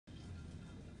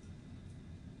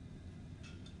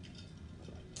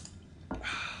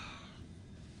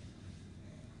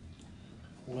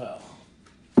Well,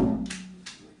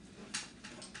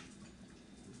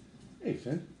 hey,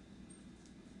 Finn.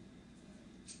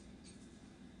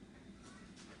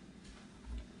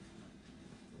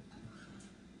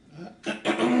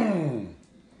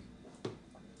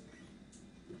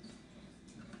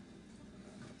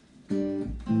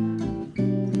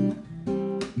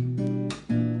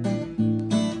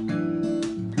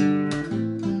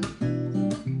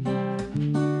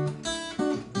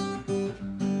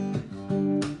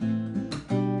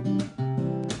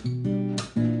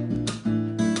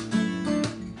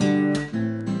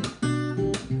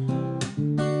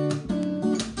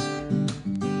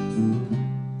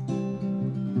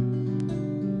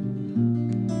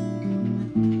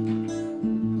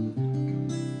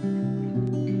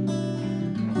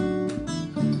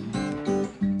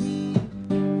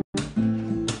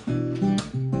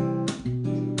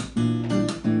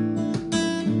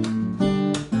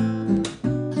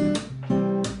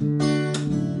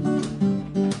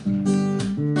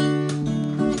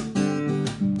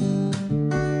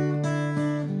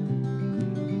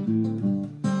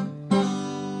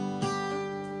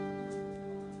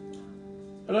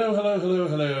 Hello, hello, hello,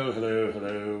 hello, hello,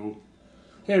 hello.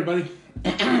 Hey, everybody.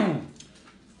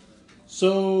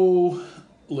 So,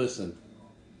 listen.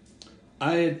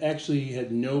 I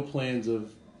had no plans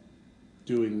of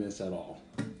doing this at all.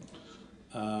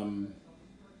 And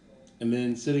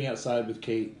then sitting outside with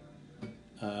Kate,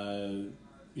 I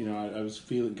was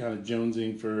feeling kind of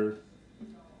jonesing for,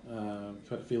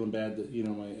 feeling bad that,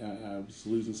 I was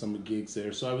losing some of the gigs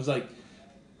there. So I was like,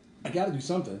 I got to do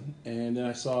something. And then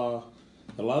I saw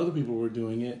a lot of the people were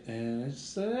doing it, and I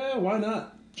just said, why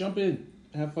not? Jump in,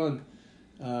 have fun.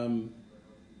 And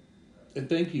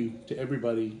thank you to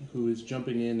everybody who is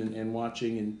jumping in and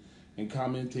watching and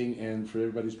commenting, and for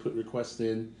everybody who's put requests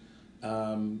in.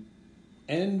 And,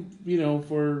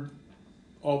 for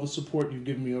all the support you've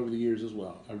given me over the years as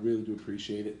well. I really do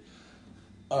appreciate it.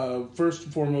 First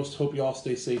and foremost, hope you all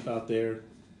stay safe out there.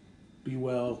 Be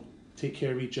well. Take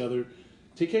care of each other.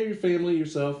 Take care of your family,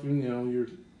 yourself,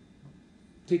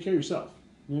 take care of yourself.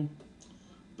 Yeah.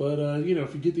 But,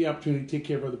 if you get the opportunity, take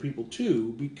care of other people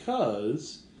too,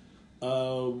 because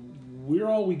we're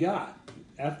all we got.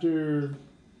 After,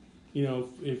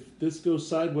 if this goes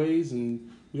sideways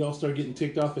and we all start getting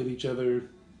ticked off at each other,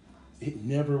 it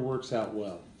never works out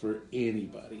well for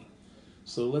anybody.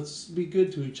 So let's be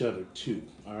good to each other too,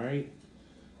 all right?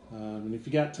 And if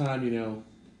you got time,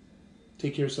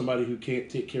 take care of somebody who can't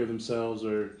take care of themselves,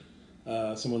 or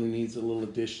someone who needs a little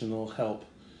additional help.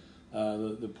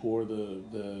 The poor,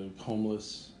 the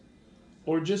homeless,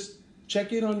 or just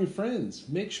check in on your friends.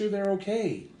 Make sure they're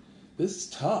okay. This is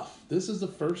tough. This is the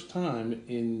first time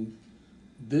in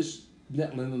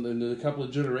a couple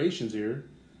of generations here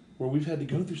where we've had to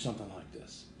go through something like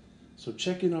this. So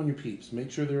check in on your peeps. Make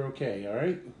sure they're okay. All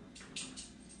right.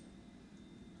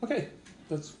 Okay,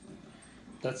 that's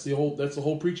the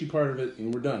whole preachy part of it,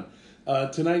 and we're done.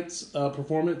 Tonight's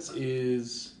performance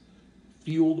is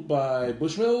fueled by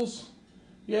Bushmills.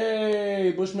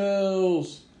 Yay,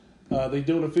 Bushmills! They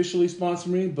don't officially sponsor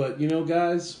me, but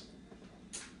guys,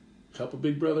 help a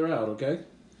big brother out, okay?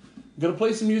 I'm gonna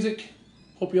play some music.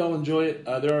 Hope you all enjoy it.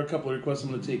 There are a couple of requests I'm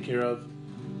gonna take care of,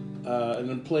 and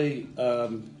then play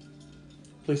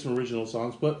some original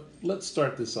songs. But let's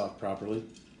start this off properly.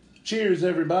 Cheers,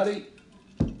 everybody!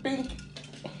 Bink.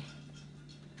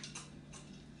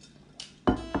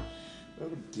 Oh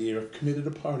dear, I've committed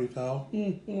a party foul.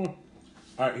 All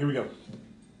right, here we go.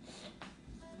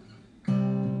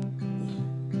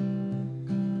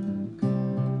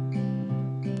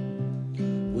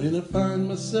 When I find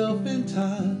myself in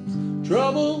times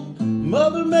trouble,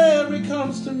 Mother Mary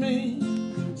comes to me,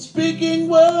 speaking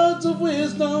words of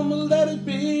wisdom, let it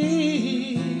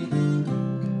be.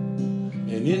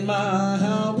 And in my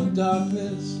hour of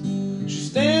darkness, she's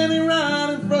standing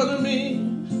right in front of me,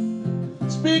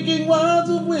 speaking words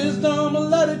of wisdom,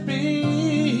 let it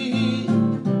be.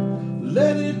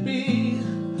 Let it be,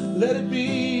 let it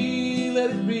be, let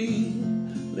it be,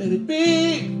 let it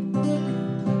be.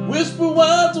 Whisper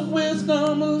words of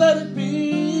wisdom, let it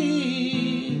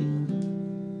be.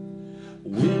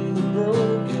 When the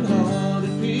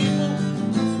broken-hearted people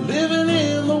living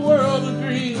in the world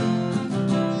agree,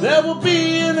 there will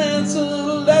be an answer,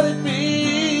 let it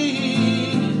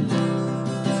be.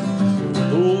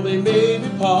 Though they may be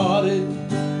parted,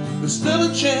 there's still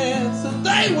a chance that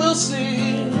they will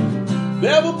see.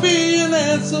 There will be an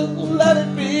answer, let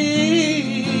it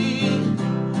be.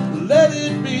 Let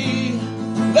it be,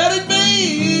 let it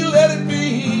be, let it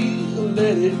be,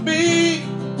 let it be.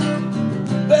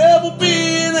 There will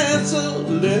be an answer,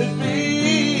 let it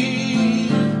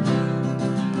be.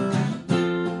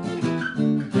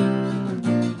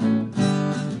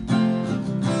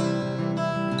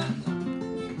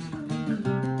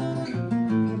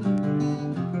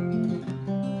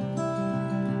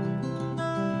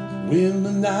 When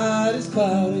the night is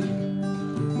cloudy,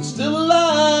 there's still a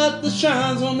light that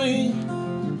shines on me.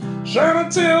 Shine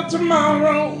until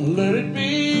tomorrow, let it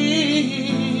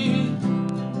be.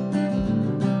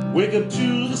 Wake up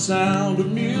to the sound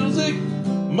of music.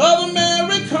 Mother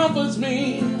Mary comforts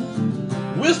me.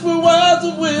 Whisper words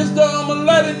of wisdom and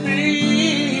let it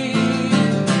be.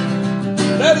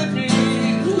 Let it be,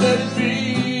 let it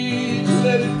be,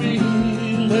 let it be,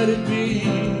 let it be.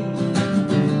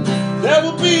 There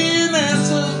will be an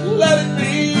answer, let it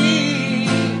be.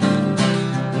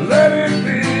 Let it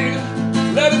be,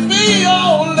 let it be,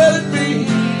 oh let it be.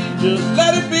 Just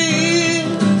let it be.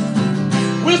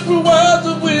 Whisper words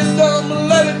of wisdom and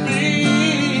let it be.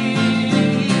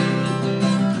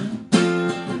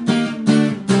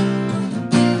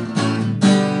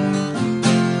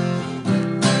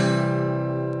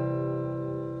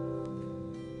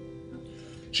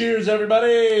 Cheers,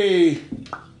 everybody!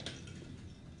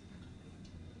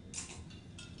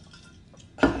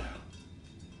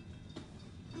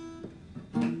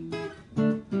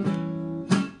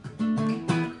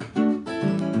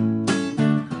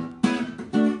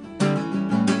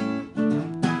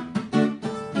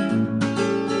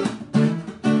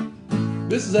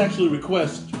 This is actually a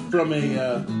request from a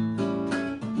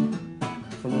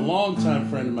longtime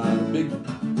friend of mine,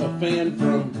 a fan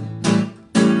from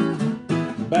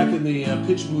back in the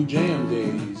Pitch Blue Jam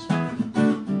days.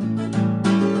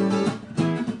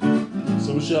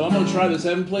 So Michelle, I'm gonna try this. I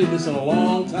haven't played this in a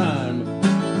long time.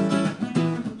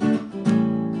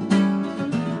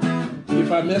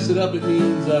 If I mess it up, it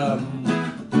means I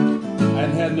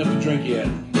hadn't had enough to drink yet.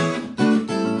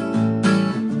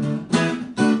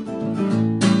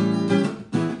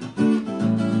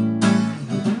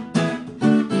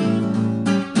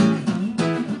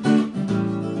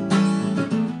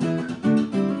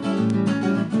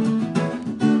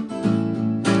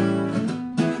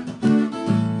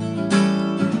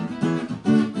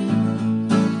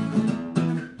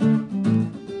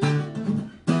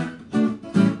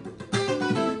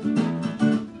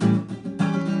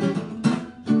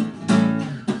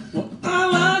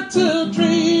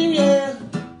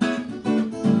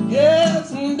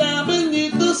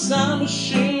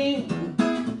 Machine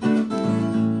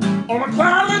on a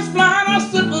cloudless flight, I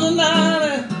slip of the night,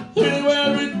 and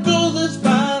anywhere it goes it's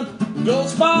fine.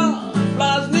 Goes far,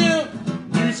 flies near,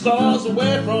 3 stars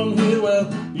away from here. Well,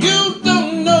 you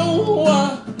don't know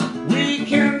what we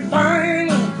can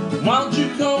find. Why don't you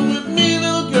come with me,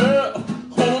 little girl,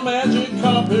 on a magic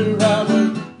carpet ride?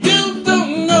 Well, you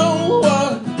don't know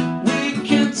what we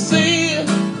can see.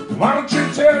 Why don't you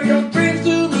tell your dreams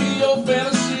to me? Your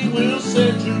fantasy will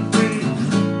set you free.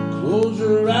 Close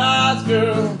your eyes,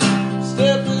 girl.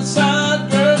 Step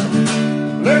inside, girl.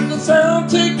 Let the sound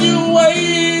take you away.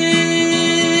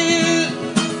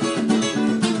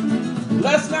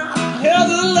 Last night I held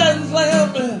a lens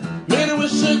lamp and made a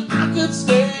wish that I could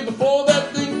stay. Before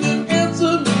that thing could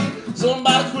answer me,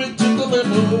 somebody quick took the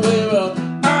lamp away. Well,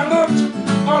 I looked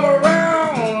all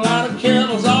around, a lot of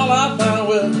candles, all I found.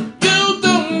 Well, you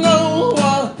don't know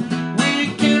what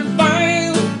we can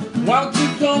find. Why don't you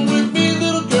come with me,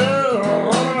 little girl,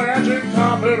 on a magic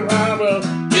carpet ride? Well,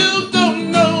 you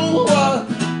don't know what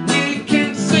we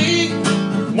can see.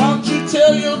 Why don't you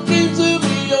tell your dreams to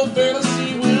me? Your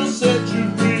fantasy will set you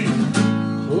free.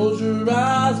 Close your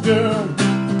eyes, girl.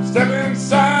 Step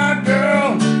inside,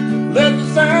 girl. Let the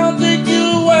sound take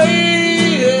you away.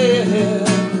 Yeah.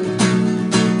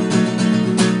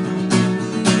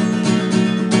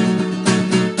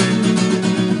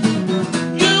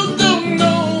 You don't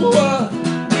know what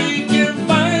we can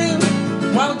find.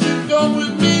 Why don't you come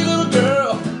with me, little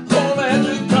girl, on a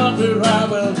magic carpet ride?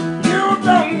 Well, you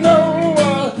don't know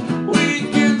what we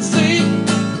can see.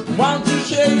 Why don't you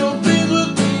share your dreams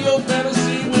with me? Your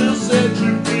fantasy will set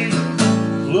you free.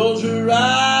 Close your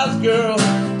eyes, girl.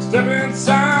 Step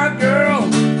inside, girl.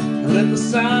 And let the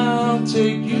sound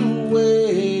take you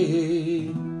away.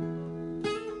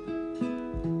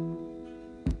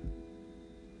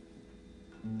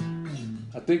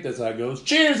 I think that's how it goes.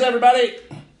 Cheers, everybody!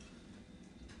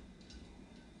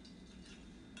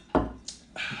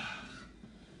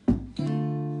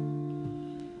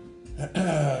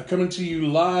 Coming to you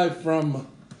live from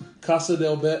Casa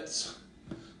del Betts.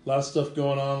 A lot of stuff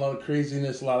going on, a lot of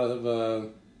craziness, a lot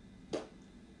of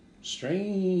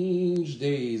strange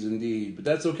days indeed. But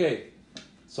that's okay.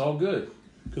 It's all good.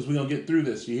 Because we're going to get through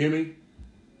this. You hear me?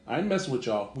 I ain't messing with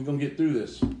y'all. We're going to get through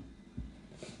this.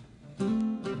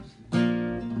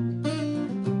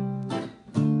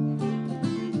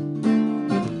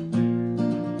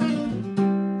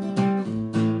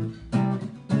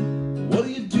 What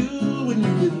do you do when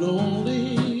you get lonely?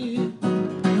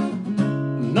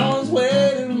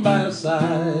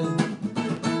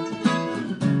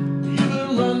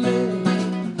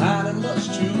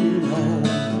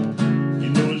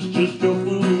 just your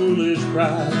foolish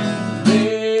pride.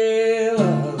 Layla,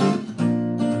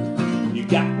 you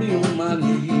got me on my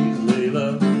knees,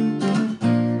 Layla.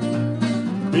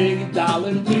 Big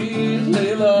darling, please,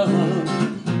 Layla.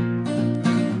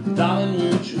 Darling,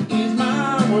 won't you ease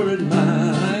my worried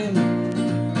mind?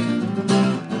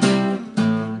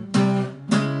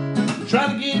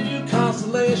 Trying to give you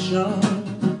consolation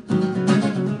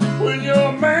when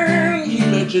your man, he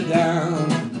let you down.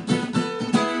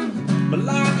 But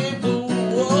like a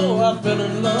fool, I fell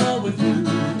in love with you.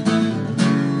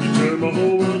 You turned my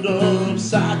whole world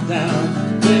upside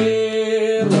down.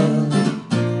 Layla,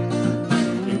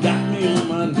 you got me on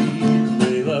my knees,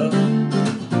 Layla.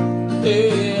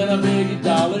 And I beg you,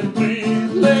 darling, please,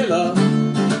 Layla.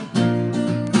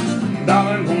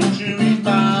 Darling, won't you ease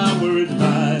my worried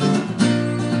mind?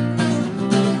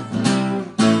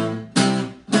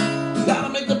 Gotta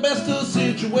make the best of the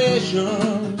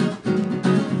situation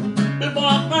before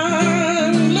I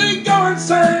finally go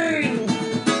insane.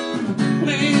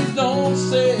 Please don't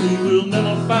say we'll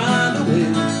never find a way.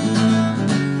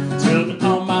 Tell me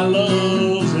all my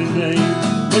love's in vain.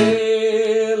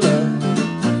 Layla,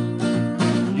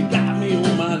 you got me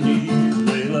on my knees,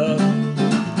 Layla.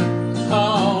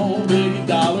 Oh, baby,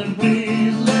 darling,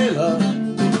 please, Layla.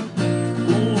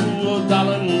 Ooh,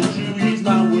 darling, won't you ease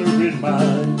my worried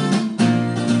mind?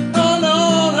 Oh,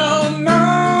 no, no, no,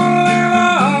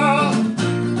 Layla.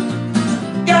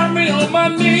 Got me on my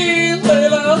knees,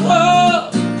 Layla. Oh,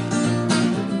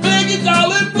 baby,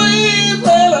 darling, please,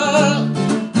 Layla.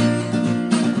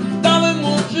 Darling,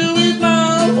 won't you ease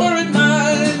my worried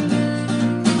mind?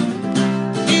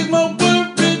 Ease my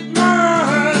worried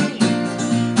mind.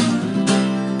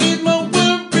 Ease my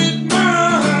worried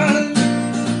mind.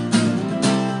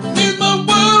 Ease my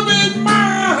worried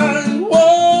mind. Whoa.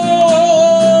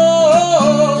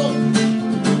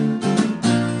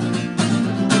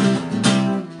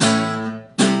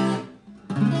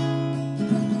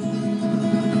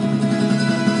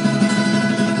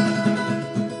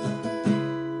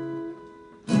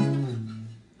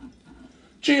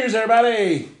 Cheers,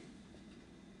 everybody.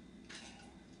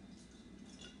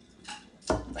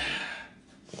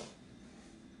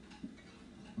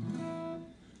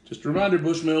 Just a reminder,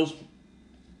 Bushmills.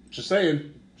 Just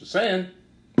saying.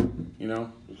 You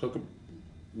know,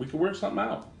 we could work something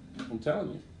out. I'm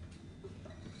telling you.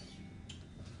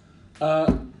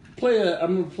 I'm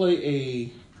gonna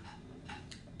play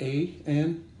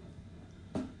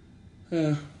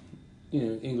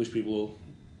English people will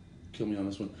kill me on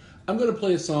this one. I'm gonna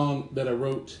play a song that I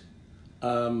wrote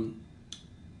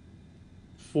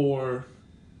for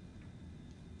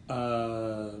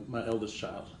my eldest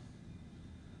child.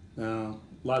 Now,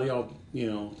 a lot of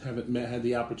y'all, haven't had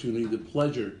the opportunity, the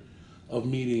pleasure of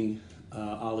meeting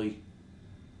Ollie.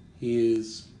 He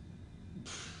is,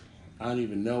 I don't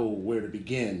even know where to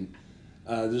begin.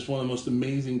 Just one of the most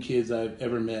amazing kids I've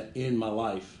ever met in my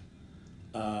life.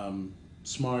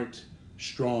 Smart,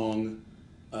 strong,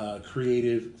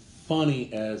 creative,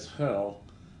 funny as hell.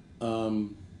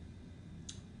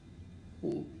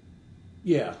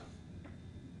 Yeah.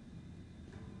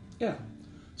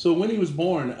 So when he was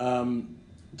born,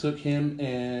 took him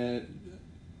and,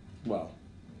 well,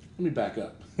 let me back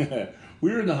up.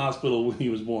 We were in the hospital when he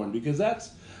was born because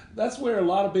that's where a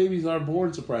lot of babies are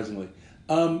born, surprisingly.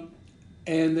 And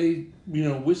they,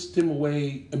 whisked him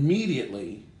away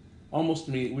immediately, almost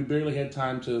immediately. We barely had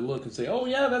time to look and say, oh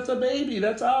yeah, that's a baby,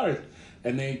 that's ours.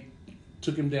 And they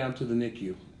took him down to the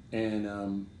NICU.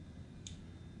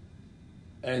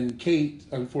 And Kate,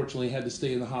 unfortunately, had to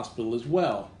stay in the hospital as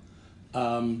well.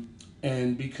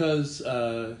 And because,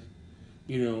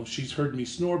 she's heard me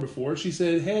snore before, she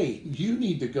said, hey, you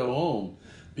need to go home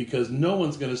because no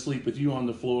one's going to sleep with you on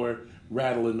the floor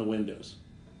rattling the windows.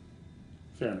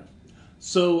 Fair enough.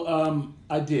 So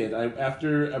I did.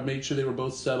 After I made sure they were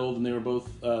both settled and they were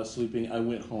both sleeping, I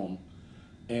went home.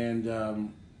 And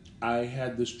I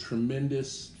had this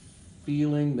tremendous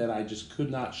feeling that I just could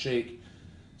not shake.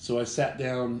 So I sat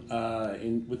down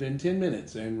within 10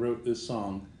 minutes and wrote this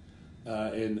song.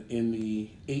 And in the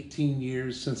 18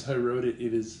 years since I wrote it,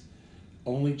 it has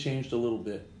only changed a little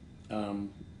bit.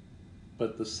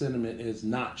 But the sentiment has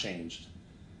not changed.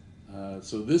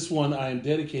 So this one I am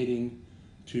dedicating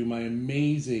to my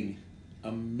amazing,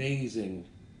 amazing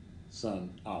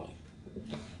son, Ollie.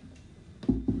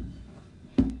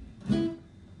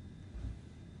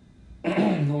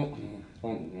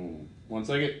 One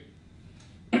second.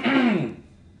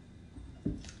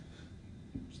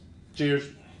 Cheers.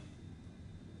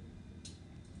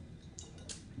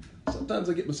 Sometimes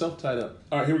I get myself tied up.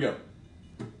 All right, here we go.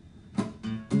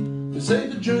 They say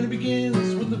the journey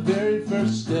begins with the very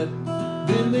first step.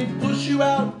 Then they you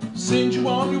out, send you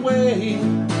on your way.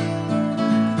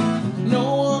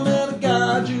 No one there to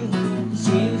guide you,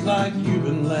 seems like you've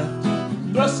been left,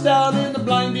 thrust out in the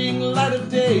blinding light of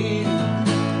day.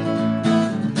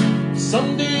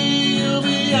 Someday you'll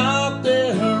be out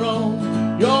there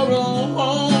on your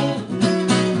own.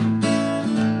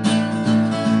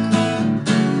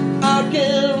 I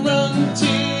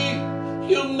guarantee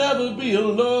you'll never be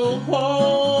alone.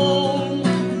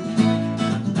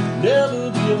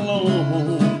 Never be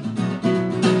alone.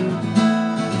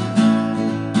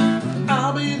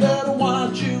 I'll be there to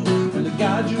watch you and to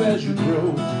guide you as you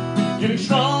grow, getting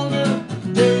stronger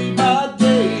day by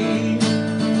day.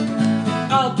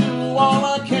 I'll do all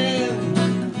I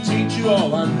can, teach you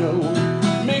all I know,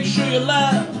 make sure you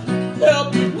laugh,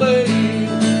 help you play.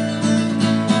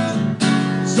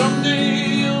 Someday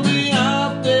you'll be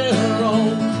out there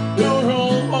on your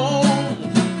own.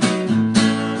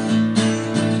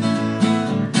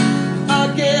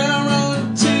 I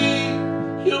guarantee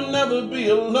you'll never be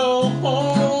alone.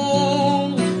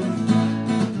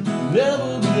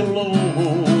 Never be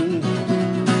alone.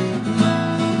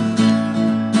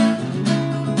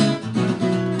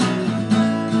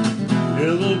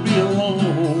 Never be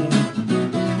alone.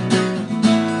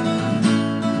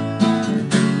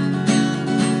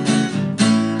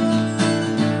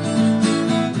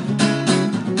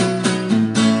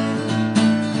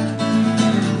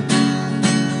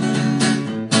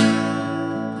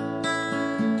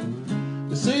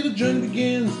 They say the journey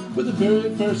begins with the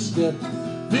very first step.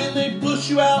 Then they push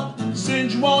you out,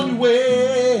 send you on your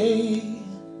way.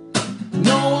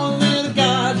 No one there to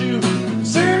guide you,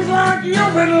 seems like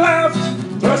you've been left,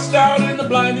 thrust out in the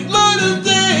blinding light of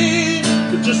day.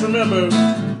 But just remember,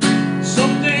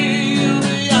 someday you'll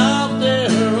be out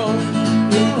there on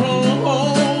your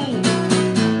own.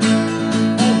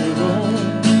 On your own.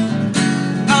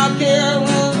 I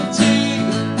guarantee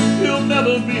you'll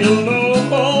never be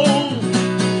alone.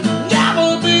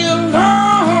 Never be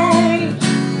alone.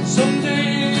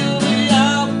 Someday you'll be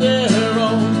out there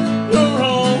on your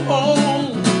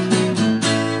own.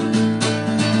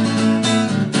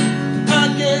 I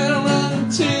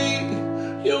guarantee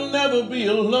you'll never be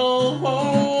alone.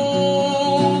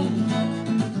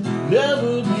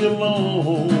 Never be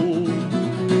alone.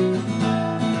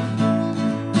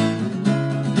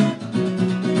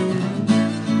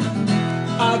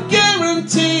 I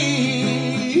guarantee.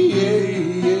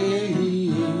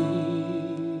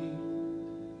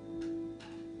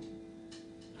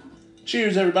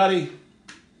 Cheers, everybody.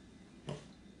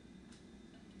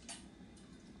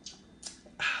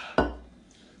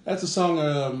 That's a song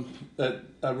that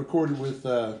I recorded with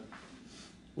an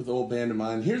old band of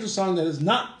mine. Here's a song that has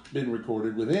not been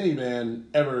recorded with any band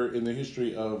ever in the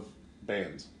history of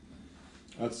bands.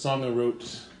 That's a song I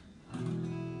wrote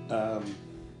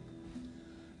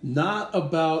not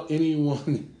about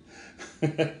anyone.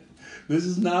 This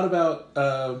is not about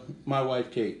my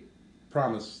wife, Kate.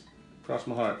 Promise. Cross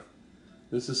my heart.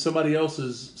 This is somebody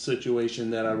else's situation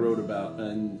that I wrote about,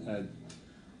 and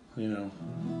you know,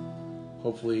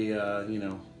 hopefully, you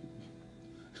know.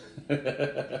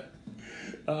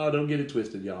 Oh, don't get it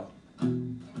twisted, y'all.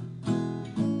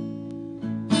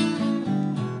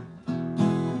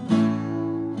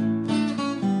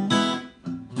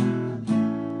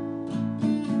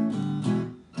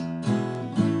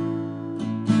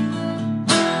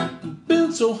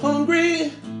 Been so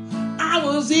hungry, I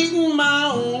was eating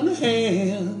my own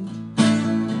hand.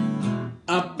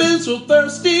 I've been so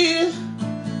thirsty,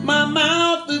 my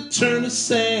mouth had turned to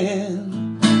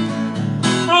sand.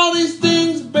 All these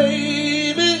things,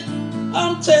 baby,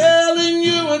 I'm telling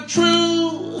you are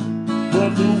true.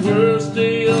 But the worst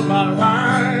day of my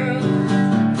life,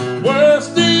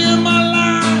 worst day of my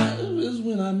life is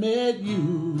when I met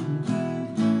you.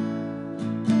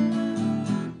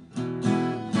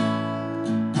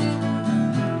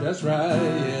 That's right,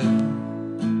 yeah.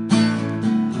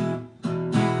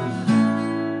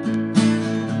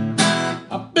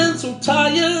 I've been so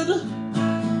tired,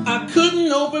 I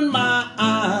couldn't open my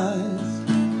eyes.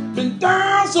 Been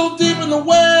down so deep in the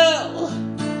well,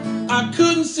 I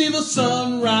couldn't see the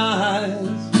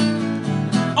sunrise.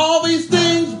 All these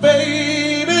things,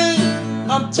 baby,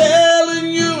 I'm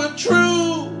telling you are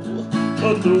true.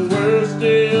 But the worst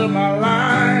day of my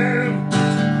life,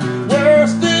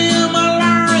 worst day of my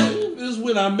life is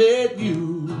when I met you.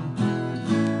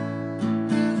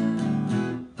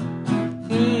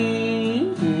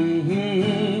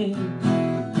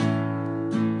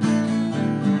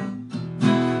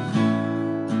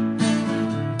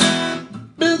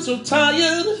 So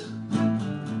tired,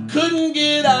 couldn't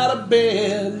get out of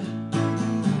bed.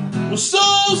 Was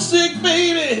so sick,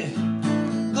 baby,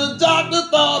 the doctor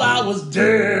was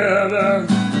dead.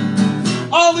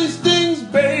 All these things,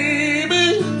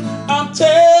 baby, I'm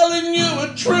telling you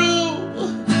are true.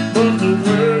 But the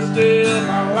worst day of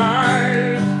my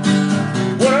life,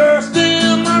 worst day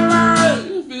of my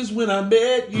life is when I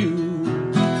met you.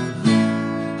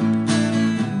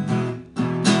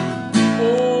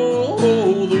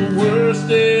 Oh, the worst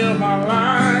day of my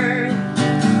life,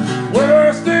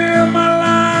 worst day of my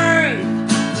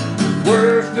life,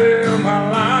 worst day of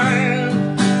my life.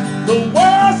 The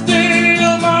worst day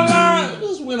of my life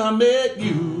is when I met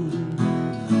you.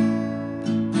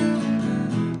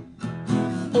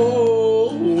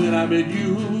 Oh, when I met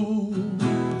you.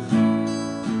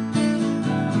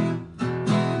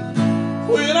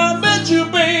 When I met you,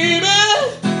 baby.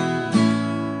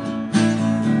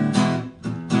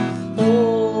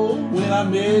 Oh, when I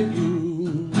met you.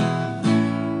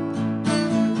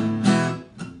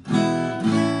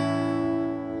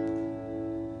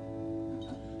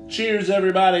 Cheers,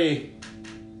 everybody.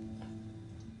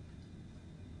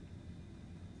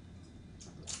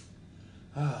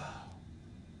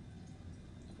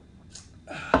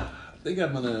 I think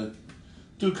I'm gonna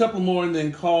do a couple more and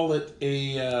then call it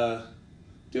a,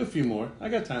 do a few more. I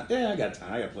got time. Yeah, I got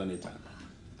time. I got plenty of time.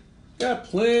 Got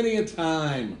plenty of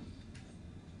time.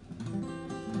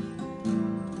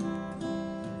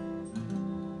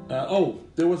 Oh,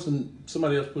 there was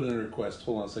somebody else put in a request.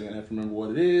 Hold on a second. I have to remember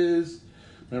what it is.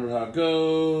 Remember how it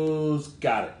goes.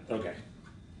 Got it. Okay.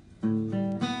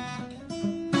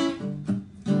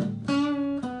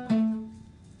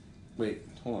 Wait,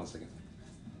 hold on a second.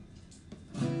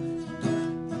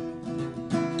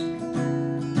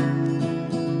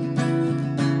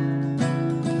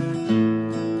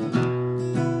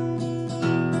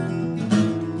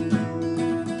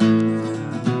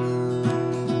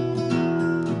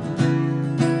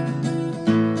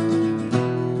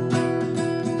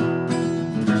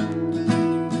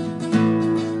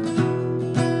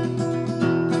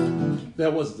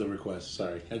 That was the request,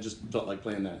 sorry. I just felt like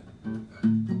playing that.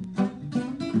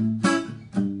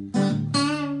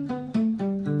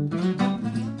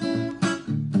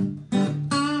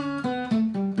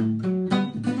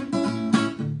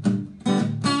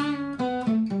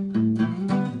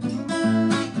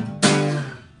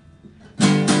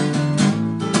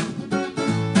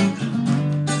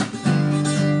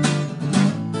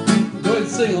 Go ahead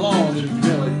and sing along if you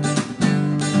feel it.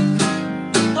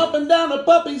 Up and down the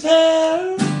puppy's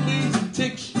hair, fleas and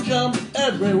ticks jump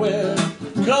everywhere,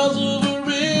 cause of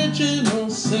original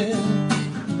sin.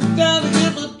 Down to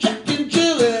give a Jack and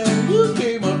Jilly, you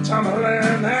came up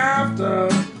tumbling after,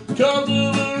 cause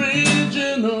of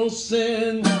original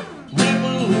sin.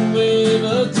 Ripple away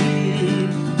the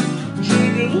tears,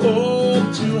 drink it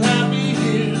hope to happy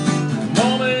years.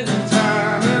 Moment in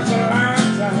time, it's a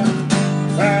lifetime,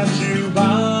 pass you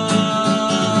by.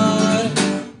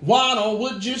 Why don't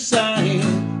would you say,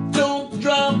 don't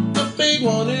drop the big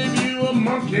one if you a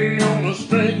monkey on a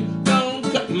string. Don't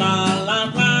cut my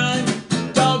lifeline,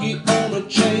 doggy on a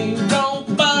chain.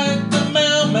 Don't bite the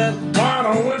mailman, why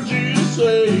don't would you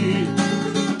say.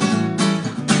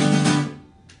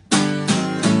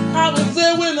 I was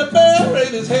there when the bear ate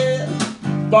his head,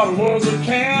 thought it was a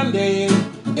candy,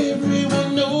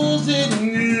 everyone knows it,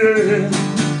 yeah.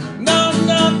 Now I'm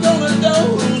not gonna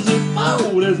doze it,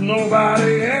 oh, there's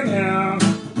nobody in here.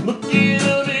 Looking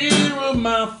at here,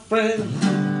 my friend,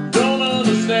 don't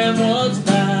understand what's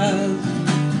past.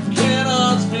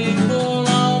 Cannot speak for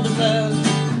all the rest.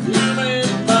 You may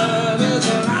find it's a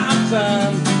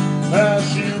lifetime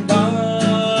pass you by.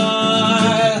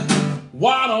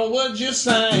 Why don't what you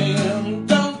saying?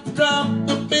 Don't drop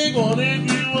the big one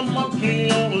if you a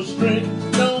monkey on a string.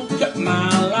 Don't cut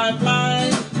my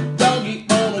lifeline, doggy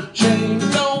on a chain.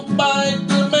 Don't bite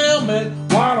the mailman,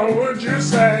 why don't what you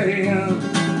saying?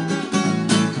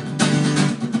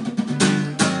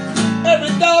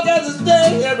 Every dog has his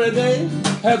day, every day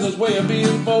has his way of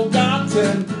being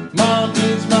forgotten. Mom,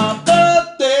 it's my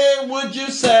birthday, would you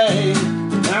say?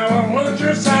 Now what would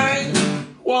you say?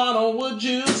 What would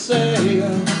you say?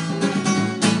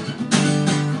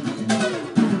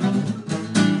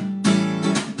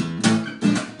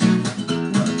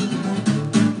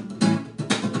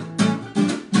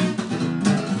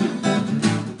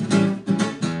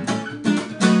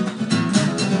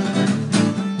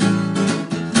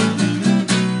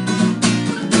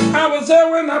 I was there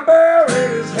when I buried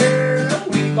his head.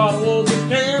 We thought it was a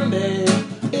candy,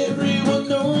 everyone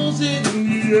knows it,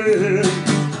 yeah.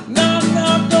 Now I'm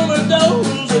not gonna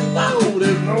doze it, no,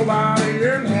 there's nobody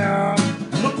in here.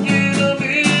 Looking at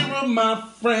me with my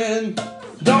friend,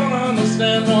 don't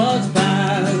understand what's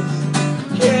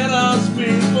past. Cannot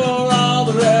speak for all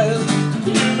the rest.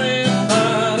 You may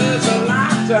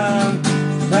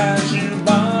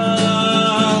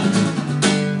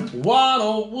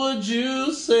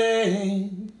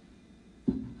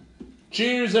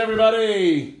Cheers,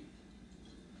 everybody.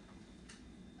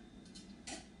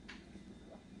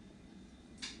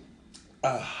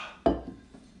 I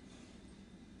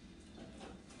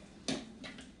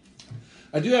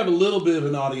do have a little bit of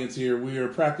an audience here. We are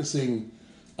practicing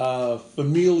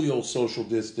familial social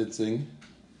distancing.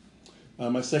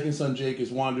 My second son, Jake, has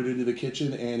wandered into the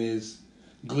kitchen and is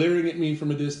glaring at me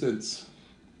from a distance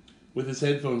with his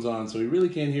headphones on, so he really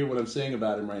can't hear what I'm saying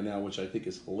about him right now, which I think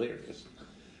is hilarious.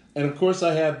 And, of course,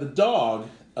 I have the dog,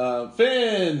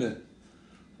 Finn,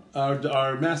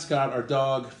 our mascot, our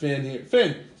dog, Finn, here.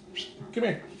 Finn, come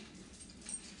here.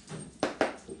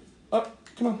 Up,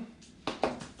 come on.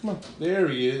 Come on. There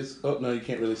he is. Oh, no, you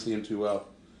can't really see him too well.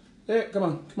 There, come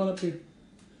on up here.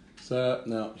 So,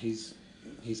 no, he's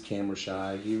camera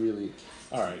shy. He really...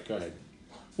 All right, go ahead.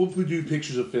 We'll do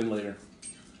pictures of Finn later.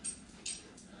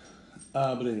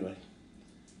 But anyway.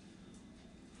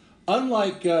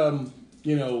 Unlike,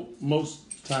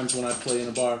 most times when I play in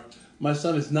a bar, my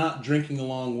son is not drinking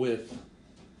along with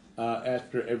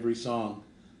after every song.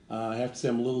 I have to say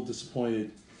I'm a little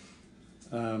disappointed.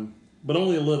 But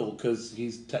only a little, because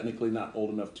he's technically not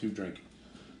old enough to drink.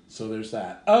 So there's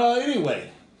that. Anyway,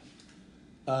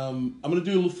 I'm gonna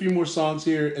do a few more songs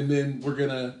here, and then we're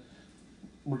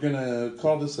gonna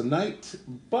call this a night.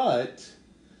 But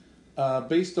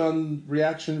based on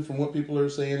reaction from what people are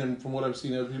saying and from what I've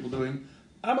seen other people doing,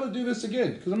 I'm gonna do this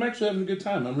again because I'm actually having a good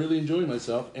time. I'm really enjoying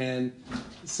myself, and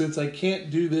since I can't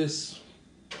do this,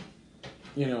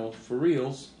 for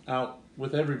reals out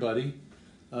with everybody.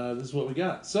 This is what we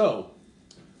got. So,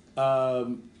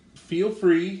 feel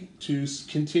free to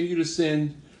continue to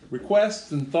send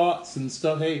requests and thoughts and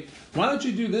stuff. Hey, why don't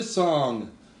you do this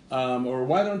song? Or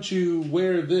why don't you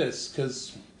wear this?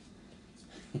 Because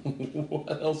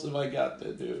what else have I got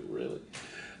to do, really?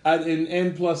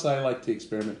 And plus, I like to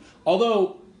experiment.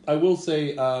 Although, I will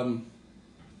say, no,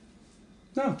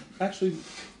 actually,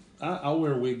 I'll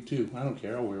wear a wig, too. I don't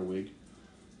care. I'll wear a wig.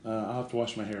 I'll have to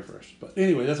wash my hair first. But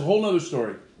anyway, that's a whole nother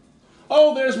story.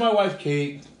 Oh, there's my wife,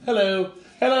 Kate. Hello.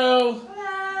 Hello.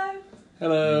 Hello.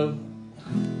 Hello.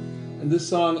 And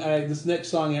this next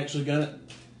song,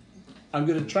 I'm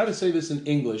gonna try to say this in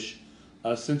English.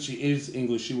 Since she is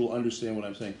English, she will understand what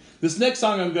I'm saying. This next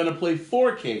song I'm gonna play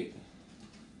for Kate,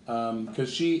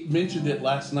 because she mentioned it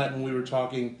last night when we were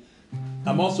talking.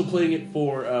 I'm also playing it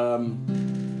for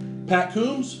Pat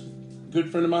Coombs, good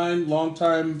friend of mine,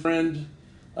 longtime friend.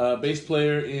 Bass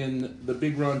player in the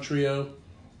Big Ron Trio,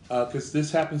 because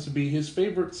this happens to be his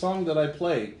favorite song that I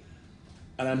play,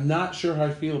 and I'm not sure how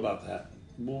I feel about that.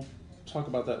 We'll talk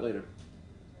about that later.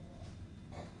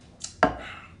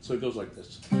 So it goes like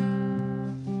this.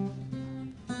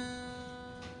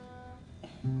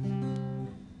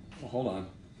 Oh, hold on.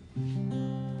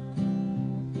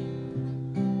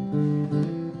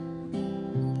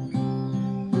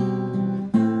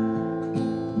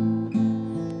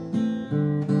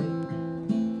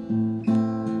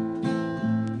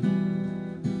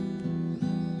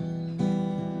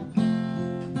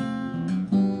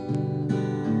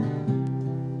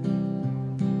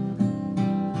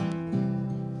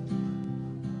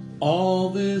 All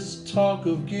this talk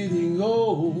of getting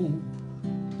old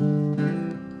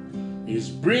is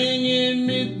bringing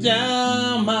me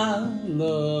down, my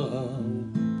love,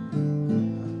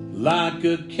 like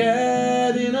a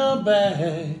cat in a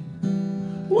bag,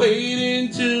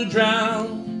 waiting to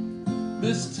drown.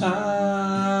 This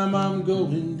time I'm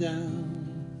going down,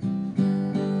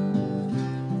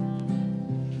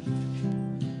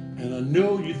 and I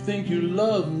know you think you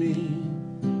love me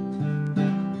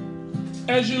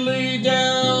as you lay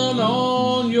down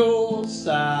on your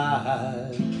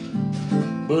side.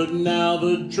 But now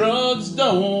the drugs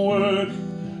don't work,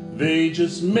 they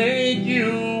just make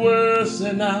you worse.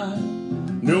 And I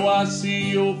know I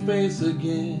see your face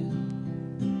again.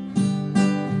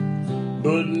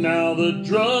 But now the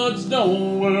drugs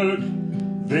don't work,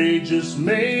 they just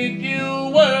make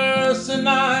you worse. And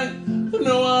I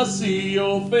know I see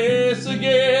your face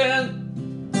again.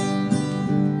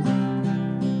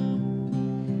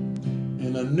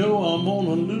 I know I'm on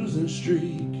a losing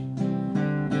streak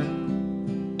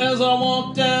as I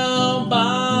walk down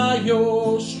by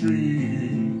your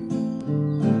street.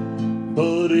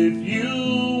 But if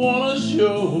you want a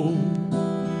show,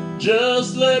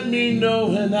 just let me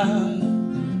know and I'll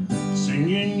sing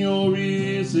in your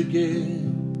ears again.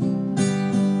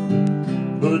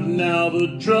 But now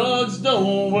the drugs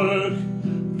don't work,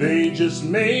 they just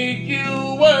make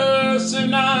you worse.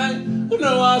 And I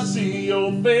know I see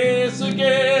your face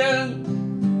again.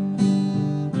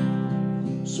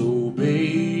 So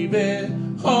baby,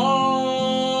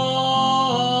 oh,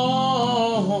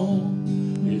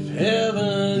 if heaven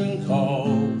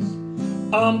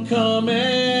I'm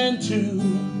coming to.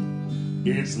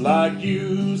 It's like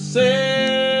you said,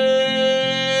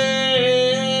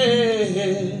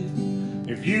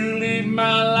 if you leave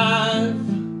my life,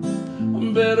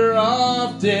 I'm better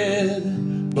off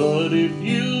dead. But if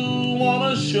you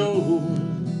wanna show,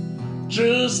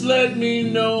 just let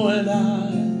me know and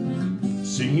I'll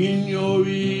sing in your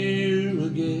ear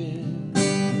again.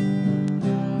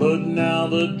 But now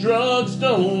the drugs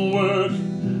don't work,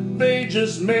 they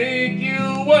just make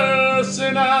you worse,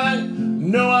 and I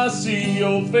know I see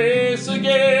your face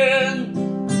again.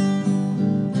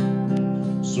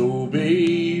 So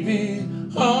baby,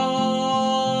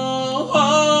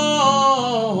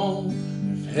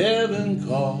 if heaven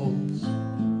calls,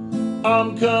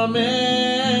 I'm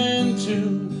coming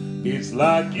to. It's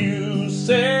like you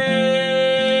said,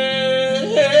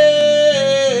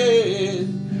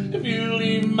 if you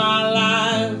leave my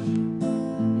life,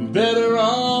 I'm better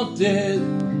off dead.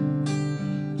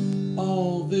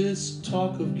 All this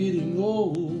talk of getting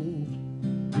old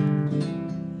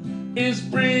is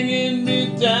bringing me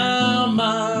down,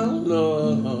 my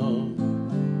love,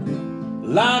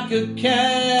 like a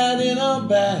cat in a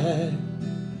bag,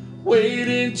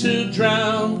 waiting to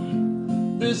drown.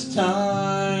 This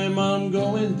time I'm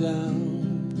going down.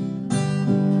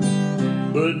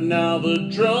 But now the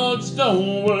drugs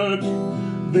don't work,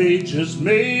 they just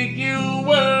make you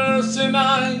worse, and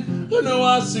I know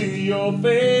I see your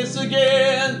face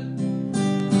again.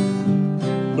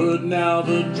 But now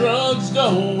the drugs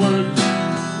don't work,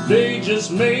 they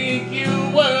just make you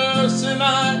worse, and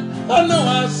I know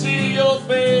I see your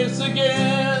face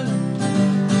again.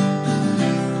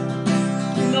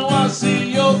 No, I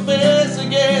see your face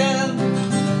again.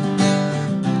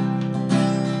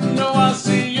 No, I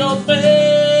see your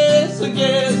face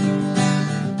again.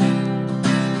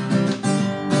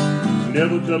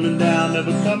 Never coming down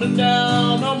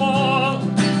no more.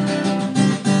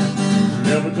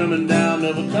 Never coming down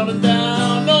no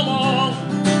more.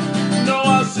 No,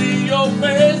 I see your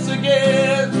face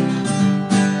again.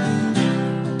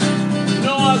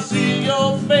 No, I see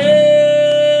your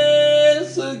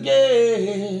face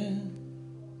again.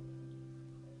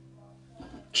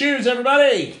 Cheers,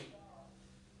 everybody.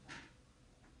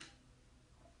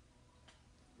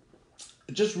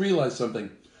 I just realized something.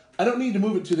 I don't need to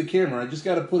move it to the camera. I just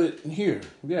got to put it in here.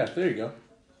 Yeah, there you go.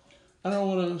 I don't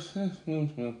want to...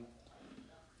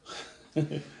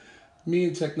 Me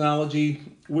and technology,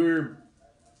 we're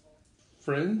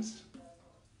friends.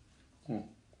 All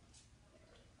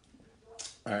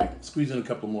right, squeeze in a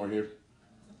couple more here.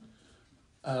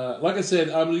 Like I said,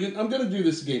 I'm going to do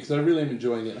this again because I really am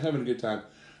enjoying it. I'm having a good time.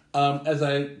 As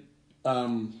I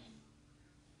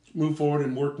move forward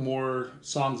and work more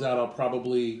songs out, I'll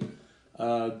probably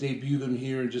debut them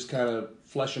here and just kind of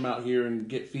flesh them out here and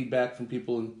get feedback from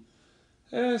people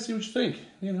and see what you think.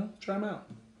 You know, try them out.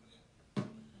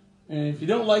 And if you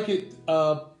don't like it,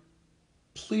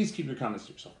 please keep your comments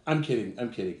to yourself. I'm kidding. I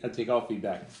take all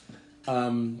feedback.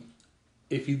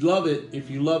 If you love it,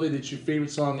 it's your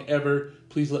favorite song ever,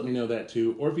 please let me know that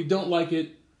too. Or if you don't like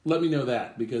it, let me know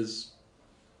that, because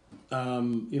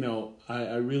you know,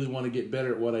 I really want to get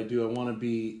better at what I do. I want to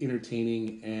be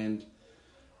entertaining, and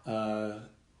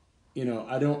you know,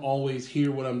 I don't always hear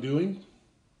what I'm doing.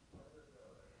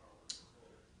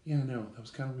 Yeah, no, that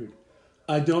was kind of weird.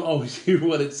 I don't always hear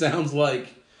what it sounds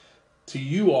like to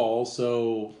you all,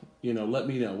 so, you know, let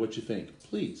me know what you think,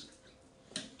 please.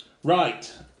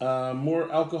 Right, more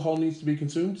alcohol needs to be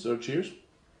consumed, so cheers.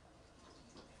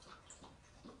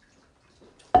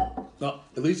 Well,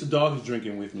 at least the dog is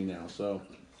drinking with me now, so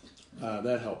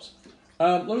that helps.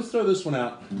 Let me throw this one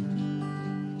out.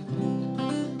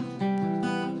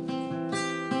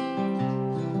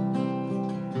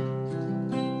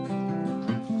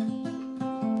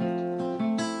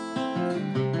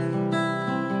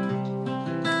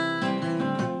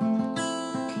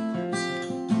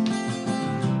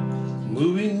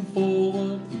 Moving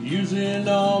forward, using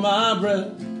all my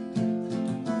breath.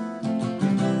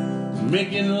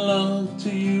 Making love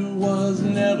to you was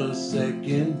never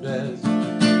second best.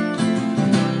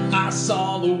 I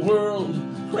saw the world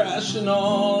crashing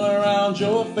all around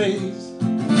your face,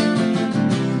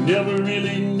 never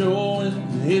really knowing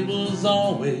it was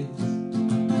always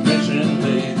mission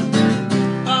late.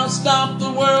 I'll stop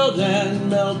the world and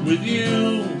melt with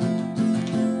you.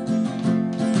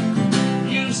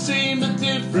 You've seen the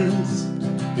difference,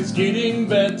 it's getting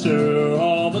better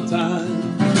all the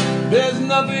time. There's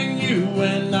nothing you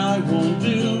and I won't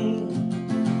do.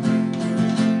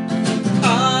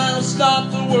 I'll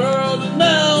stop the world and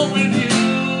melt with you.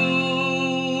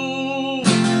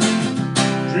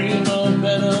 Dream of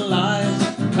better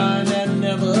lives, kind that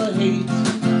never hate.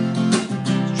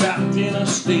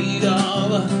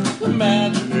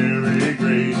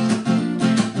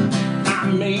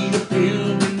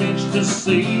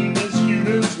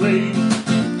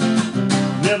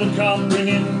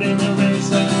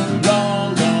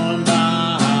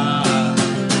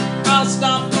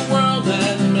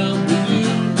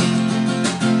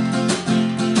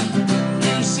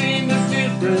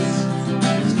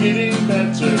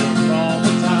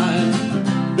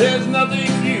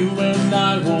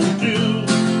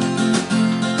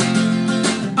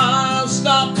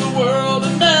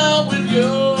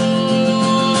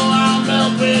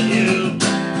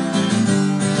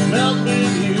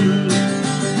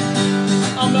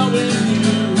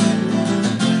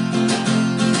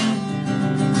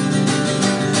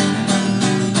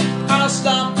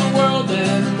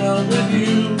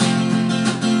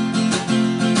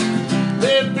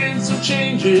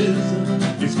 changes.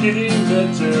 It's getting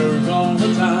better all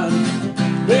the time.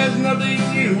 There's nothing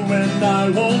you and I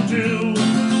won't do.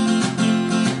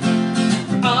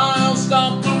 I'll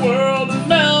stop the world and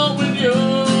melt with you.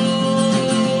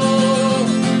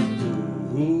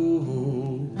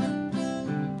 Ooh,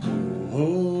 ooh,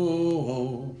 ooh,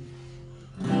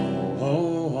 oh,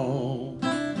 oh,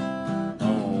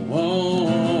 oh,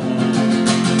 oh.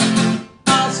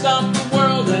 I'll stop the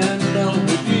world and melt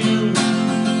with you.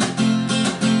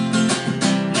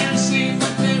 You see the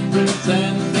difference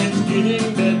and it's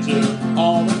getting better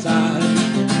all the time.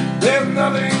 There's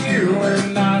nothing you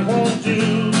and I won't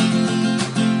do.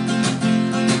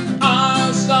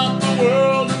 I'll stop the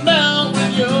world and melt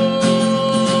with you.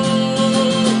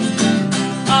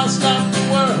 I'll stop the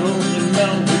world and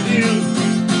melt with you.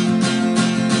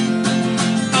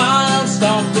 I'll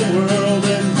stop the world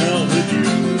and melt with you.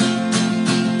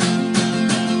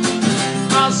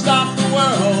 I'll stop the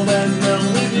world and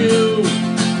melt with you.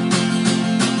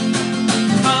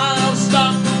 I'll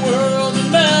stop the world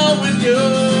and melt with you.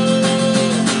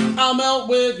 I'll melt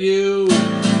with you.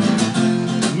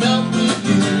 Melt with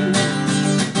you.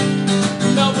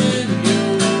 Melt with you.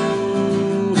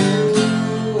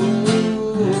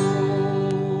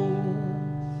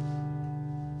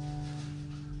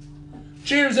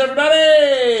 Cheers,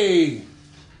 everybody!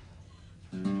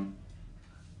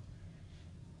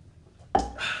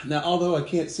 Now, although I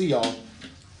can't see y'all,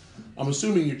 I'm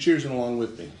assuming you're cheersing along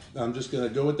with me. I'm just going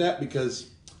to go with that because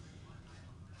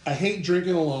I hate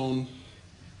drinking alone,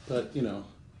 but, you know,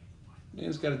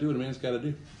 man's got to do what a man's got to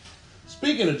do.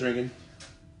 Speaking of drinking,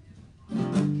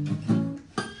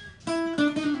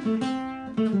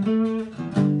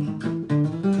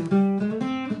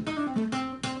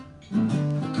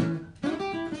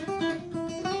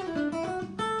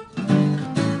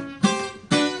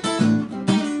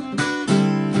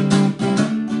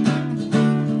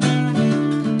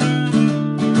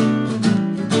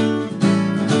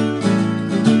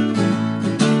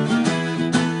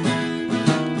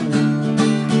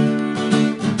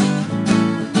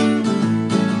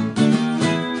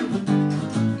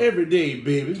 every day,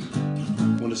 baby,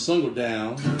 when the sun go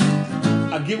down,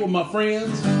 I get with my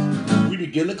friends, we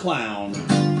begin to clown.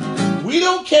 We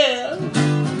don't care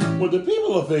what the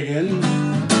people are thinking.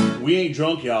 We ain't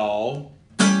drunk, y'all.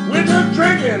 We're just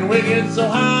drinking. We get so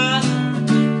high.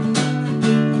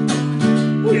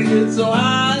 We get so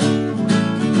high.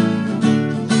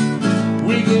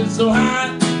 We get so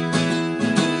high.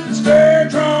 Stay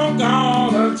drunk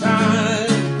all the time.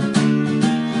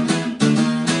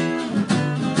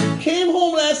 Came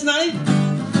home last night,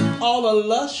 all a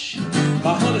lush.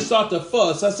 My honey started to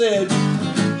fuss. I said,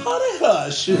 honey,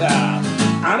 hush.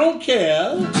 I don't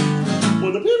care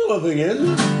what the people are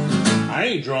thinking. I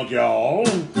ain't drunk, y'all.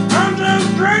 I'm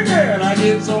just drinking. I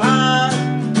get so high.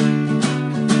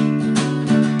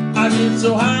 I get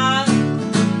so high.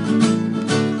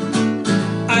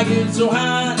 I get so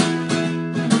high.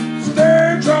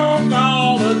 Stay drunk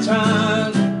all the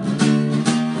time.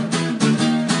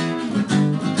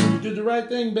 The right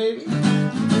thing, baby.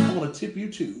 I want to tip you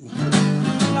too.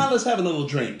 Now let's have a little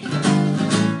drink.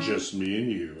 Just me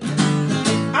and you.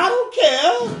 I don't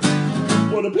care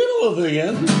what the people are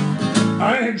thinking.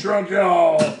 I ain't drunk,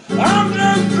 y'all. I'm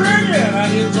just drinking. I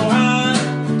get so high.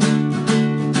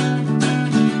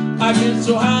 I get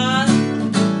so high.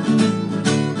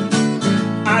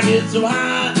 I get so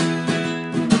high.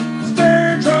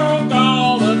 Stay drunk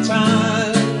all the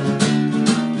time.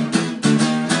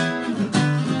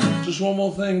 Just one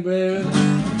more thing, baby,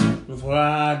 before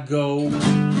I go.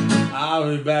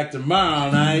 I'll be back tomorrow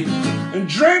night and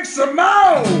drink some more.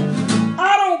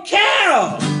 I don't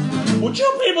care what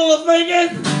you people are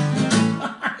thinking.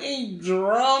 I ain't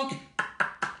drunk.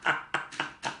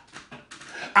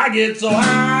 I get so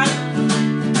high.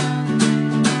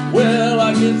 Well,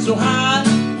 I get so high.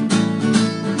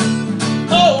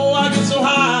 Oh, I get so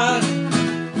high.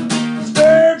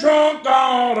 Stay drunk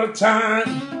all the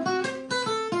time.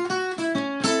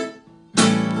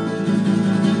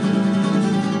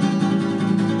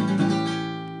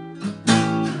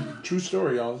 True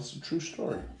story, y'all. This is a true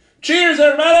story. Cheers,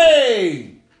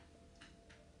 everybody!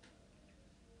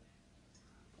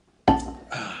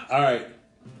 All right.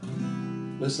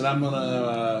 Listen, I'm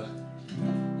gonna.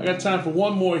 I got time for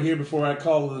one more here before I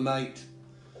call it a night.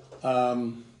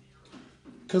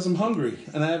 Because I'm hungry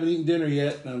and I haven't eaten dinner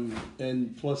yet.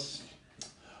 And plus,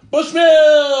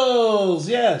 Bushmills,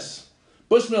 yes,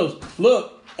 Bushmills.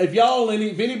 Look. If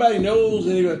anybody knows,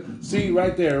 see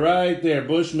right there,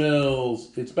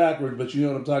 Bushmills. It's backwards, but you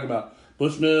know what I'm talking about.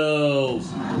 Bushmills.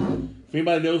 If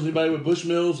anybody knows anybody with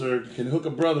Bushmills or can hook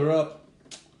a brother up,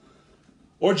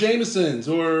 Or Jameson's,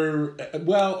 or,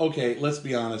 well, okay, let's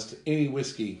be honest, any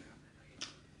whiskey.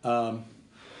 I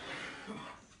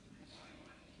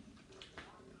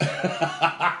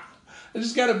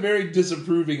just got a very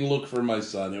disapproving look from my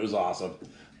son. It was awesome.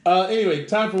 Anyway,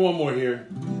 time for one more here.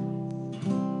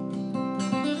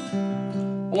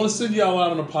 I want to send y'all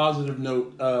out on a positive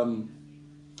note,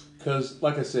 because,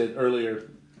 like I said earlier,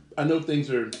 I know things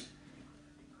are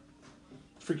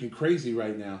freaking crazy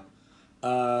right now.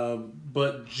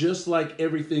 But just like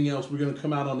everything else, we're going to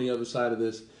come out on the other side of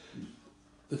this.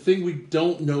 The thing we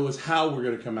don't know is how we're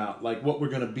going to come out, like what we're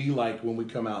going to be like when we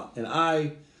come out. And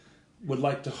I would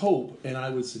like to hope, and I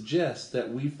would suggest that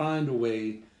we find a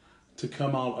way to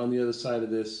come out on the other side of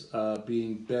this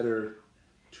being better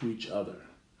to each other.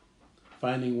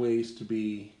 Finding ways to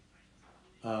be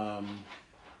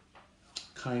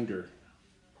kinder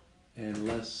and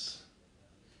less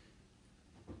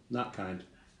not kind.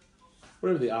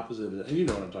 Whatever the opposite of that. And you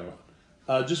know what I'm talking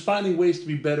about. Just finding ways to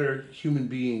be better human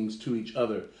beings to each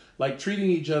other. Like treating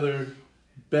each other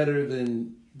better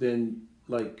than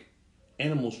like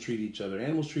animals treat each other.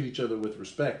 Animals treat each other with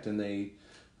respect, and they,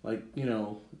 like, you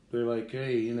know, they're like,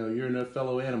 hey, you know, you're a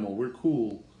fellow animal. We're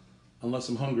cool unless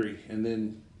I'm hungry, and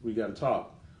then we got to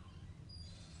talk.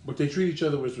 But they treat each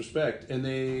other with respect, and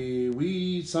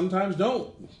we sometimes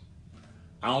don't.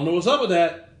 I don't know what's up with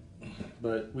that,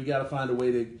 but we got to find a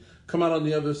way to come out on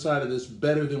the other side of this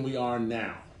better than we are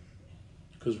now.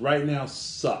 Because right now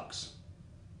sucks.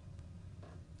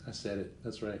 I said it.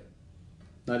 That's right.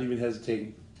 Not even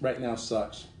hesitating. Right now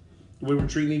sucks. The way we're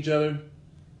treating each other.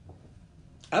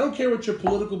 I don't care what your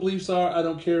political beliefs are. I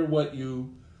don't care what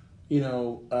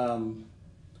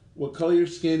what color your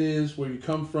skin is, where you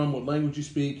come from, what language you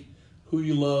speak, who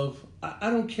you love. I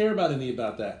don't care about any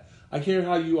about that. I care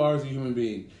how you are as a human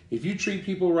being. If you treat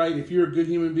people right, if you're a good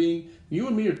human being, you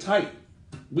and me are tight.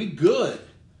 We good.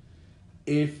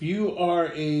 If you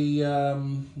are a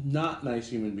not nice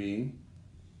human being,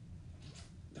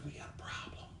 then we got a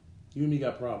problem. You and me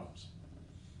got problems.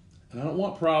 And I don't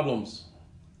want problems.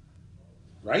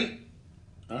 Right?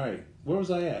 All right. Where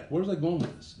was I at? Where was I going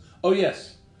with this? Oh,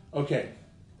 yes. Okay.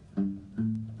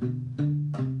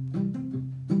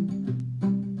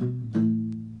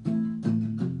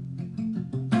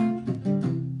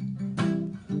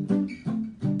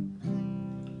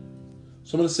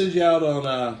 So I'm going to send you out on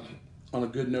a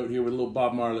good note here with a little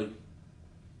Bob Marley,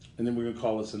 and then we're going to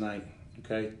call this a night,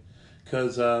 okay?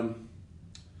 Because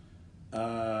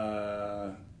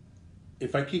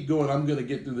if I keep going, I'm going to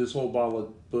get through this whole bottle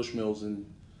of Bushmills, and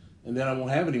then I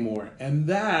won't have any more. And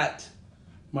that,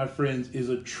 my friends, is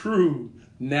a true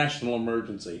national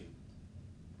emergency.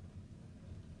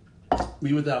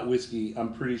 Me without whiskey,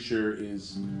 I'm pretty sure,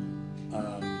 is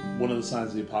one of the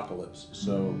signs of the apocalypse.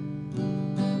 So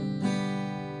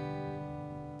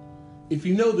if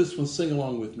you know this one, sing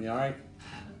along with me, all right?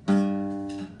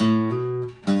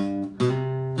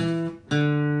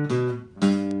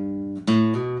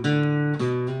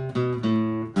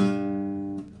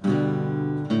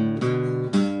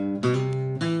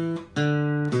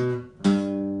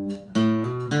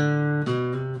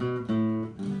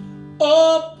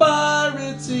 Oh,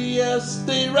 pirates, yes,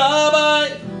 they rob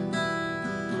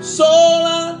sold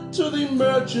out to the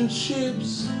merchant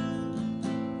ships.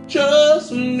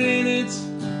 Just minutes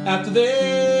after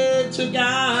they took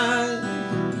I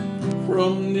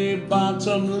from the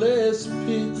bottomless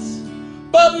pits.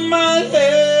 But my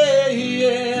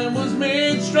hand was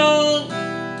made strong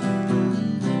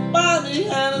by the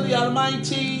hand of the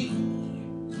Almighty.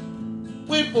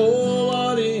 We're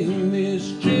forward in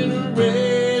this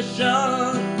generation,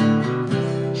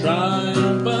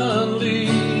 triumphantly.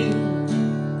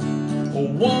 Oh,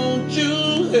 won't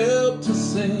you help to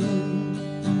sing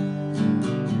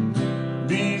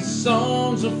these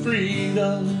songs of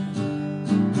freedom?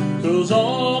 'Cause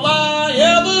all I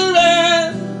ever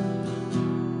had,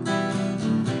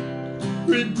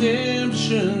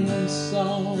 redemption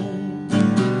song,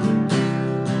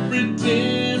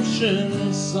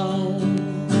 redemption song.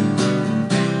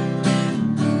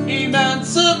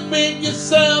 Emancipate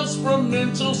yourselves from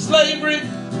mental slavery.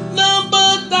 None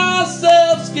but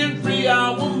ourselves can free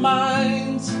our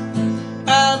minds.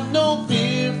 Have no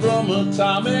fear from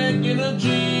atomic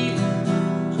energy,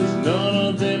 'cause none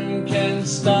of them can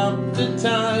stop the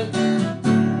time.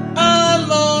 How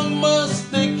long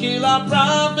must they kill our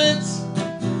prophets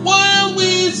while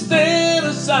we stand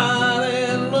aside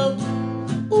and look?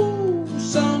 Ooh,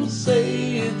 some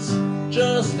say it's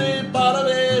just a part of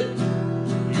it.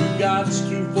 You got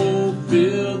to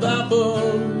fulfill that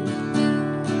book.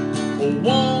 Oh,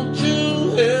 won't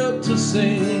you help to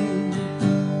sing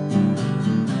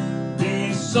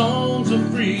these songs of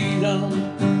freedom?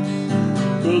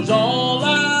 'cause all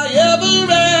I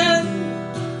ever had,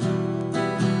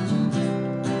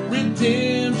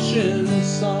 redemption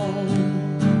song.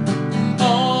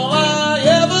 All I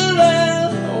ever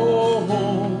had,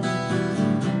 oh,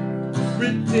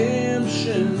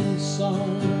 redemption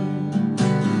song.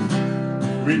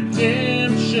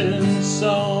 Redemption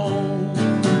song.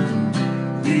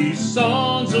 These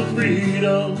songs of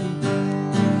freedom.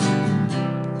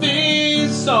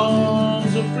 These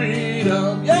songs of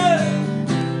freedom, yeah.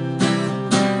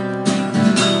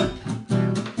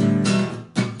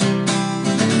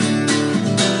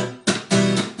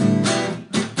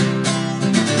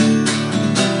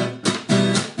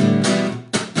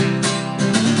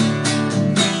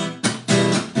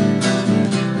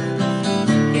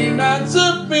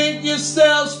 Emancipate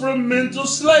yourselves from mental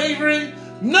slavery.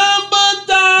 None but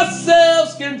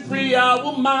ourselves can free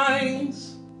our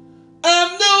minds.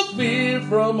 Have no fear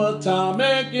from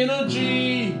atomic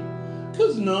energy,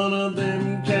 'cause none of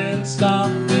them can stop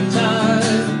the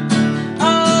time.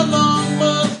 How long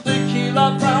must they kill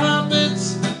our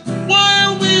prophets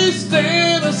while we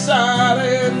stand aside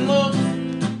and look?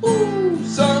 Ooh,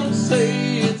 some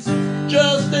say it's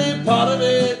just a part of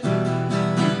it.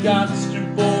 You got to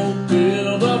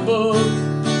fulfill the book.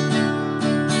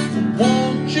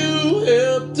 Won't you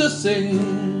help to sing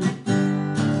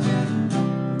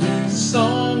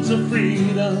songs of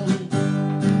freedom?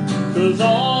 'Cause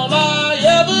all I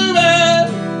ever had,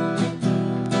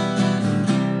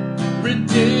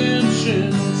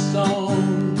 redemption song.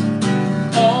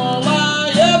 All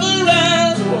I ever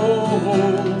had, oh,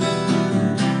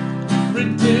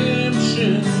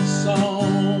 redemption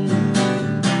song.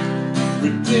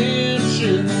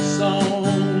 Redemption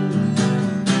song.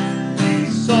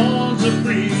 These songs of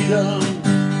freedom.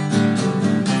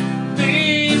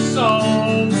 These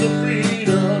songs of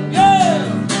freedom, yeah!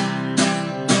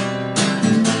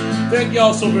 Thank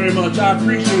y'all so very much. I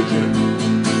appreciate you.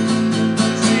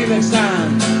 See you next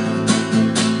time.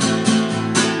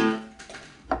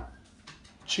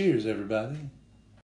 Cheers, everybody.